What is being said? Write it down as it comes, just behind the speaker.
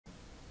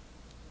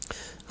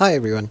Hi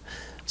everyone.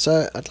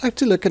 So I'd like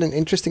to look at an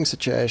interesting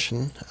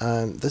situation.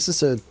 This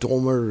is a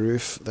dormer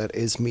roof that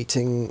is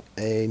meeting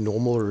a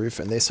normal roof,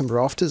 and there's some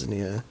rafters in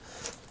here.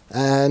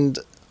 And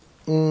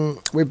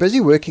we're busy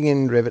working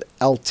in Revit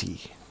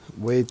LT,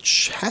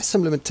 which has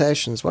some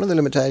limitations. One of the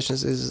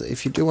limitations is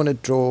if you do want to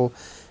draw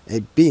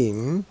a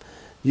beam,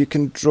 you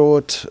can draw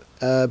it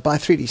by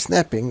 3D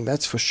snapping,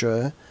 that's for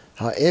sure.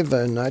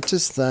 However,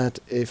 notice that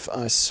if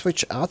I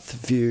switch out the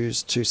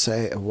views to,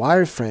 say, a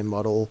wireframe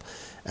model,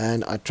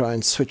 and I try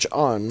and switch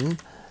on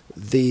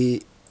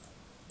the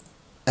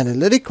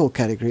analytical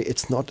category,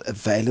 it's not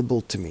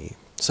available to me.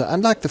 So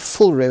unlike the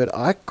full Revit,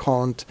 I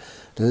can't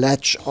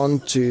latch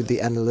onto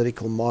the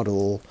analytical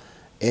model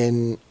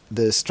in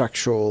the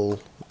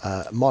structural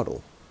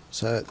model.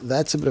 So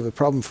that's a bit of a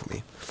problem for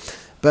me.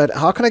 But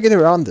how can I get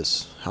around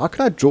this? How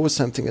can I draw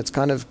something that's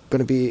kind of going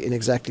to be in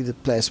exactly the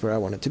place where I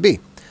want it to be?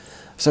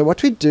 So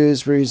what we do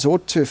is we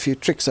resort to a few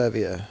tricks over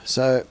here.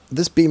 So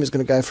this beam is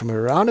going to go from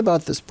around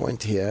about this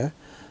point here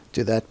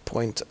to that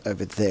point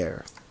over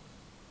there.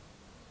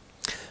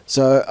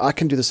 So I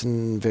can do this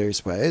in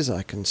various ways.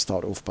 I can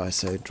start off by,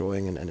 say,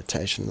 drawing an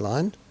annotation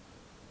line.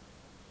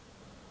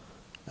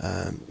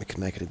 We can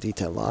make it a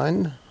detail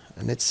line,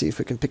 and let's see if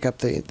we can pick up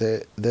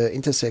the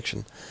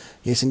intersection.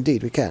 Yes,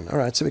 indeed, we can.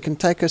 Alright, so we can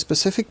take a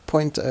specific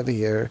point over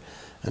here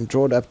and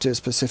draw it up to a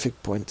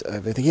specific point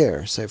over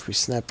here. So if we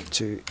snap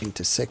to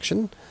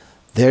intersection,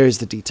 there is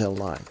the detail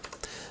line.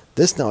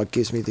 This now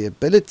gives me the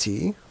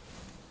ability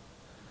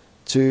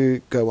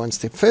to go one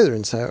step further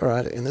and say,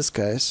 alright, in this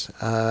case,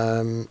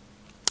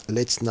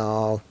 let's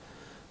now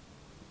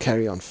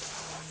carry on.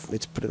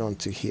 Let's put it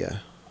onto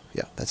here.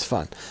 Yeah, that's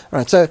fine.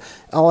 Alright, so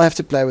I'll have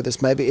to play with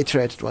this, maybe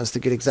iterate it once to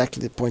get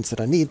exactly the points that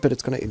I need, but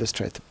it's going to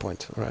illustrate the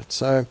point. Alright,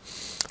 so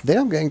then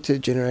I'm going to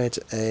generate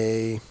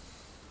a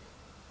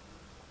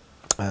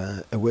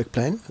work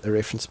plane, a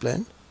reference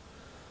plane.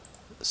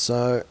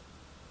 So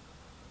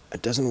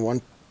it doesn't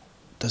want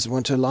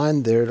to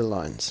align, there it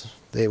aligns.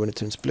 There, when it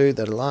turns blue,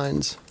 that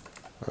aligns.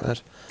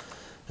 Alright,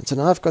 and so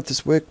now I've got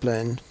this work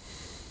plane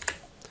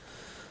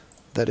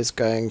that is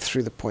going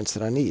through the points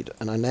that I need,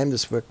 and I name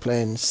this work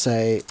plane,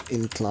 say,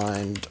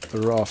 inclined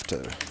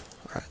rafter.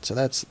 Alright, so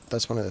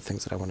that's one of the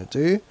things that I want to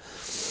do.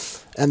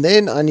 And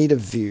then I need a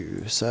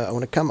view, so I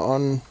want to come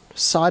on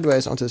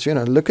sideways onto this view, and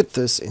I look at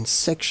this in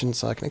sections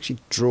so I can actually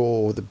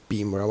draw the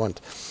beam where I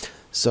want.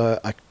 So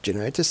I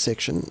generate a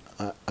section,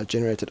 I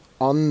generate it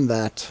on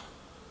that,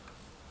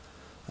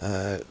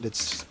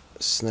 let's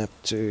snap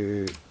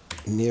to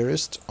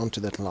nearest onto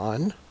that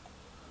line.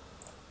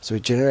 So we're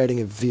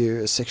generating a view,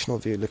 a sectional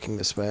view looking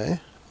this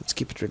way. Let's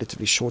keep it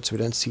relatively short so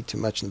we don't see too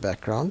much in the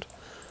background.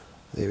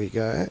 There we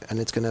go, and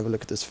let's go and have a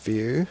look at this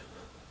view.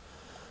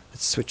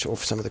 Let's switch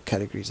off some of the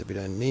categories that we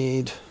don't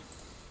need.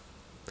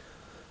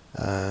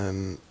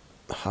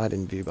 Hide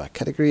in view by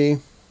category,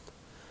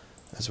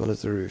 as well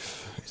as the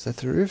roof. Is that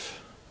the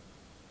roof?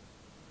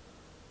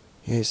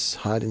 Yes,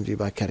 hide in view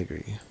by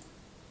category.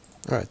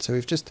 Alright, so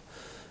we've just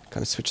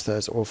kind of switched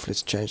those off.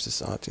 Let's change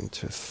this out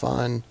into a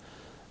fine,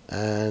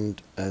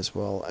 and as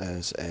well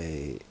as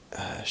a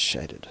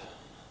shaded.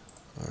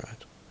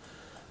 Alright,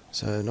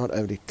 so not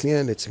overly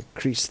clear. Let's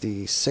increase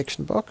the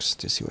section box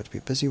to see what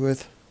we're busy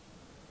with.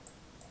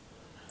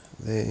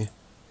 There,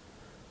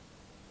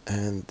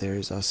 and there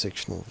is our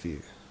sectional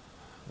view.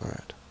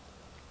 Alright,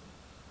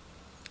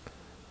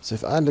 so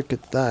if I look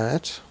at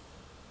that,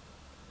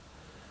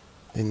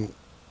 then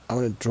I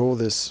want to draw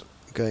this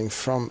going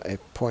from a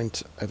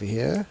point over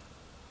here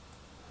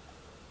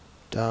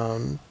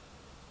down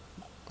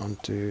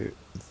onto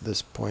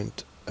this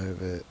point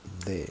over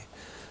there.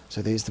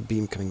 So there's the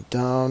beam coming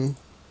down.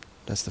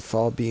 That's the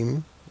far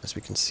beam, as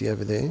we can see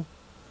over there.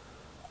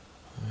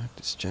 Alright,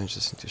 let's change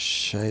this into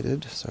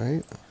shaded.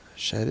 Sorry,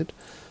 shaded.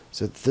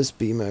 So this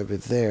beam over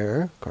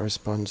there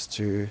corresponds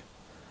to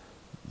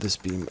this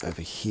beam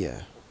over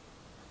here.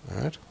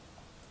 Alright,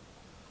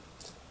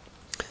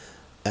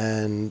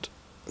 and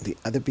the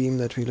other beam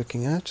that we're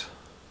looking at,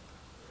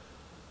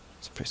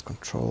 let's press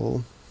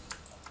Control.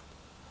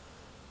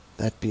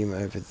 That beam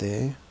over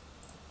there.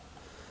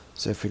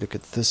 So if we look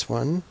at this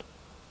one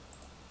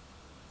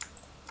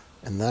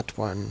and that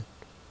one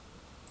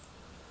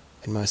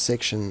in my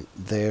section,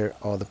 there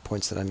are the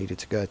points that I needed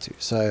to go to.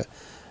 So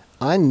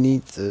I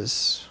need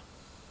this,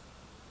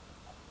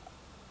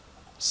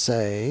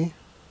 say,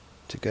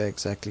 to go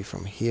exactly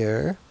from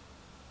here.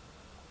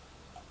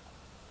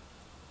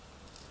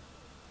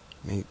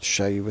 Let me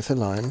show you with a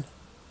line.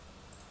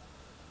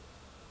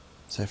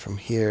 So from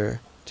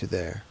here to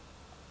there.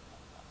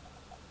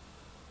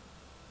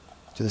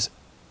 To this,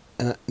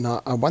 and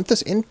now I want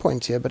this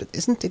endpoint here, but it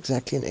isn't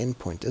exactly an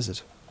endpoint, is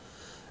it?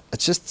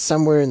 It's just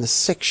somewhere in the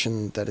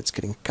section that it's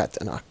getting cut,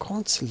 and I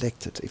can't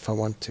select it if I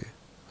want to.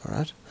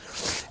 Alright?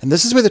 And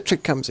this is where the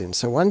trick comes in.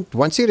 So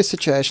once you get a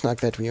situation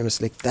like that, when you want to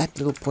select that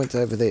little point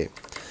over there,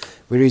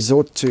 we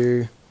resort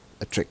to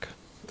a trick.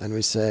 And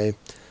we say,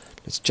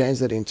 let's change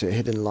that into a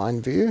hidden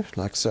line view,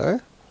 like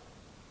so.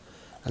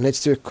 And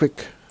let's do a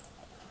quick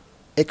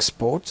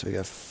export. So we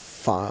go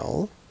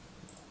File,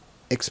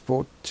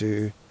 Export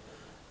to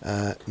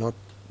not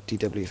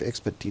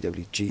DWFX, but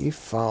DWG,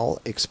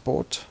 file,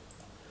 export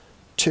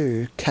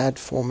to CAD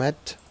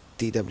format,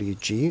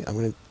 DWG. I'm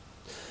going to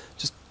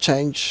just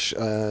change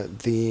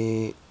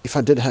if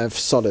I did have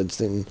solids,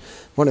 then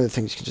one of the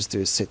things you can just do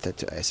is set that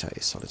to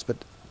SIS solids, but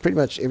pretty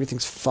much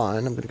everything's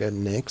fine. I'm going to go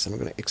next, and I'm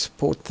going to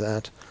export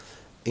that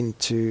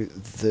into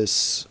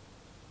this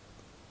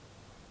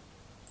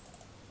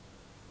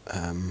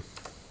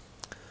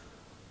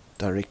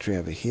directory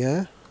over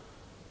here.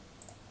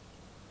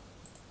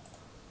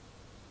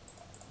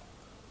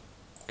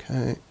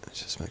 Okay,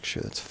 let's just make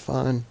sure that's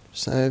fine.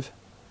 Save.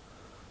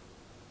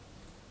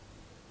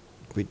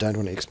 We don't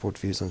want to export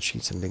views on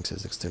sheets and links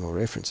as external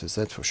references,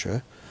 that's for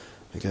sure.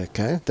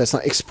 Okay, that's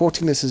not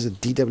exporting this as a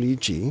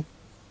DWG.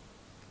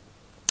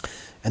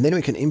 And then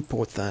we can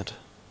import that,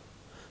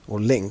 or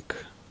link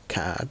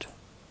CAD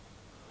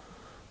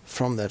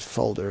from that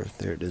folder.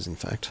 There it is, in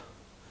fact.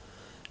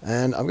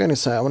 And I'm going to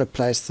say I want to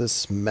place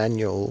this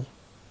manual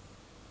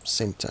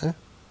center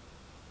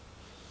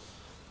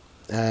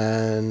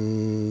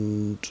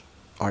and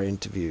our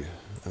interview.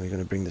 And we're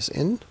going to bring this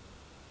in.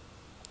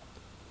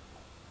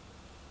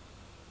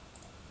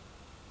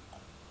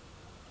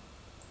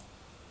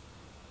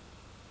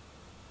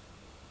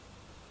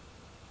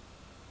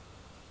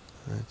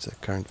 It's a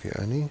current view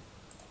only.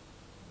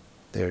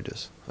 There it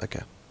is.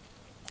 Okay.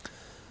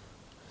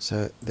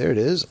 So there it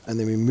is, and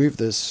then we move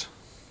this.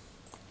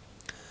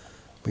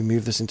 We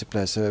move this into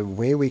place. So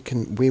where we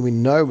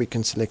know we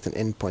can select an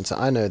endpoint. So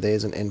I know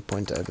there's an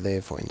endpoint over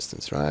there, for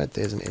instance, right?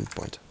 There's an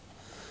endpoint.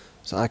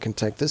 So I can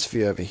take this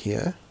view over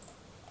here,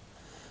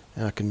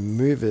 and I can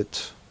move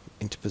it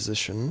into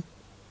position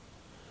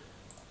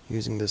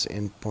using this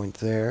endpoint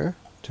there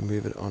to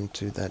move it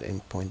onto that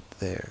endpoint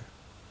there.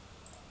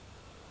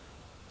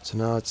 So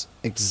now it's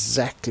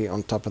exactly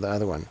on top of the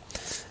other one.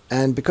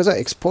 And because I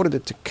exported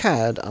it to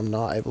CAD, I'm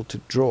now able to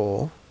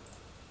draw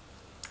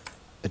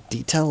a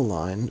detail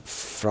line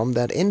from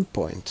that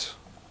endpoint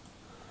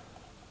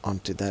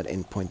onto that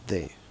endpoint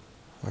there.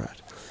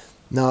 Alright.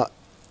 Now,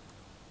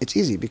 it's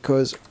easy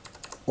because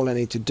all I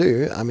need to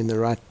do, I'm in the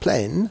right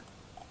plane,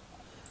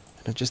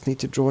 and I just need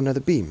to draw another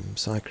beam.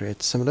 So I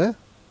create similar,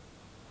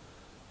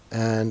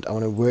 and I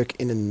want to work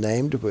in a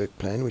named work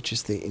plane, which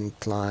is the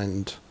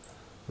inclined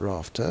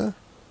rafter.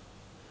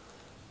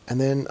 And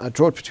then I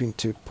draw it between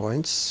 2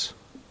 points,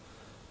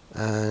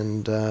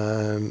 and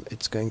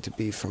it's going to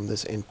be from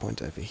this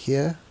endpoint over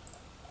here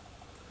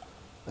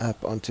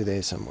up onto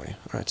there somewhere.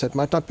 Alright, so it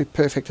might not be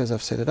perfect as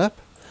I've set it up,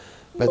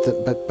 but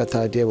the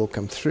idea will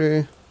come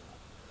through.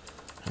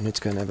 And let's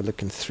go and have a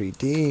look in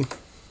 3D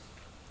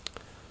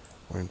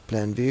or in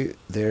plan view.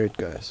 There it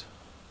goes.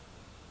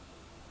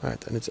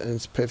 Alright, and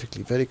it's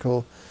perfectly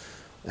vertical,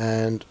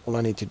 and all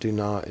I need to do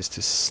now is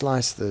to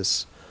slice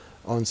this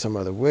on some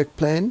other work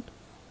plane.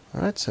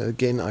 Alright, so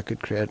again I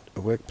could create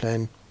a work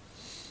plane,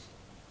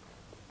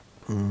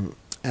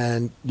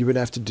 and you would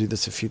have to do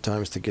this a few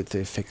times to get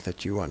the effect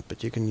that you want,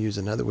 but you can use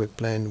another work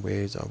plane.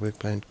 Where's our work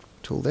plane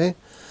tool there?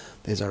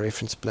 There's our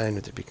reference plane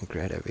that we can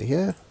create over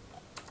here,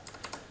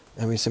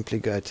 and we simply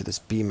go to this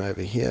beam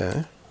over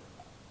here,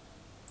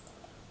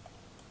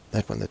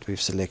 that one that we've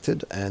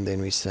selected, and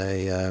then we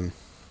say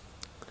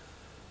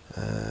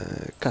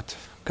cut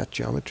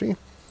geometry.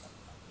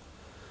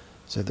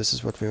 So this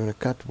is what we want to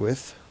cut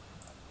with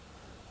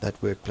that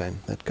work plane.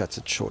 That cuts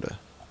it shorter.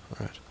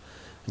 Alright.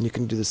 And you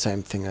can do the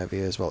same thing over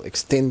here as well.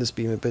 Extend this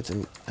beam a bit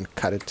and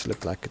cut it to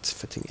look like it's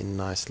fitting in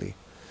nicely.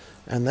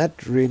 And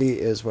that really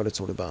is what it's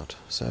all about.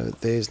 So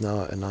there's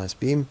now a nice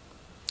beam.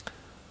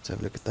 Let's have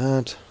a look at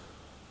that.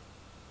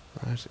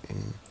 Right,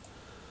 in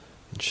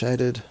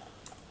shaded.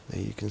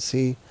 There you can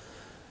see.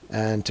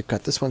 And to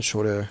cut this one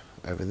shorter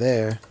over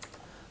there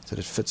so that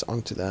it fits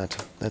onto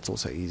that, that's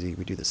also easy.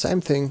 We do the same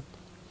thing.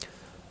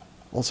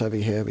 Also over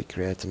here we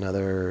create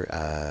another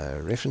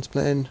reference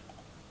plane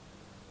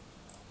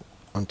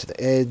onto the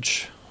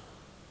edge.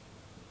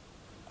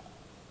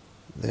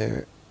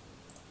 There.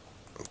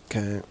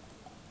 Okay.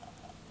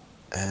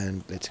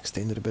 And let's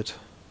extend it a bit.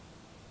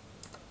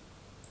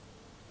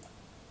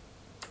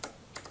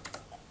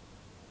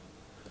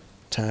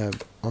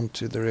 Tab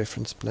onto the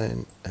reference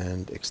plane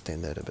and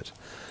extend that a bit.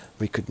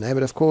 We could name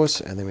it, of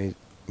course, and then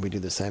we do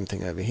the same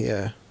thing over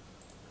here.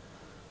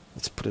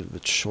 Let's put it a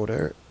bit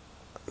shorter.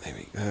 There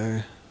we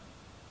go.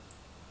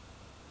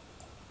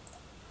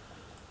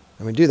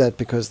 And we do that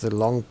because the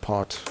long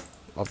part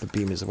of the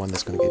beam is the one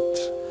that's going to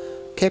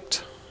get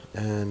kept,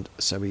 and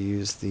so we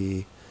use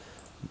the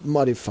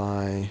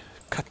modify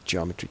cut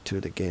geometry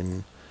tool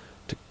again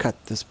to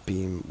cut this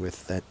beam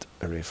with that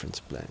reference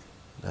plane.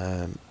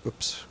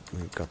 Oops,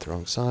 we got the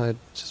wrong side.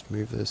 Just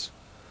move this.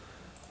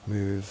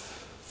 Move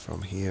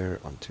from here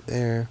onto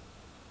there.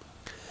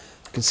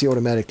 You can see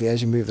automatically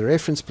as you move the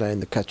reference plane,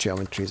 the cut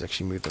geometry is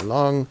actually moved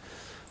along,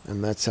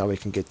 and that's how we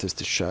can get this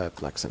to show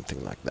up like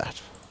something like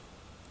that.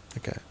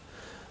 Okay,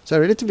 so a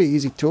relatively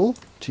easy tool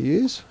to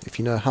use if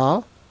you know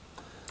how,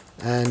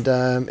 and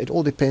it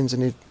all depends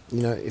on it.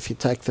 You know, if you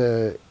take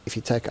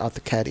out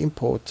the CAD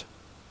import.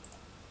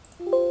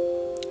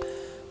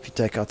 If you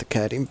take out the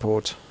CAD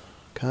import,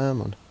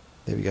 come on,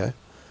 there we go.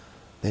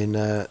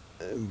 then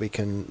we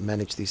can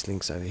manage these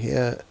links over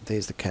here.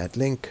 There's the CAD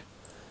link,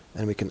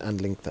 and we can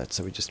unlink that.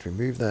 So we just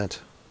remove that.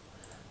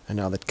 And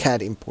now that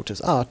CAD import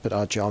is out, but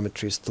our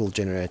geometry is still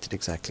generated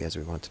exactly as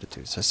we wanted it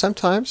to. So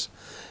sometimes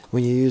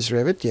when you use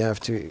Revit, you have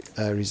to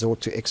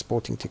resort to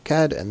exporting to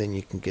CAD, and then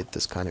you can get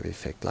this kind of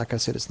effect. Like I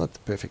said, it's not the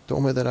perfect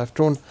dormer that I've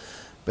drawn,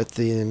 but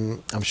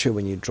then I'm sure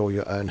when you draw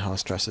your own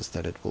house trusses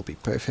that it will be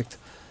perfect.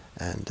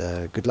 And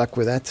good luck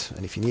with that.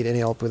 And if you need any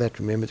help with that,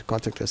 remember to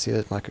contact us here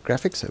at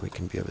Micrographics so we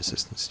can be of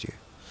assistance to you.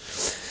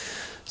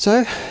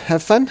 So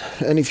have fun.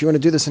 And if you want to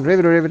do this in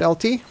Revit or Revit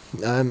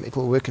LT, it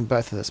will work in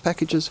both of those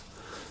packages.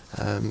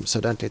 So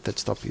don't let that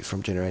stop you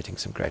from generating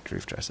some great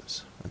roof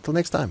trusses. Until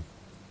next time,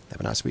 have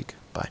a nice week.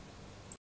 Bye.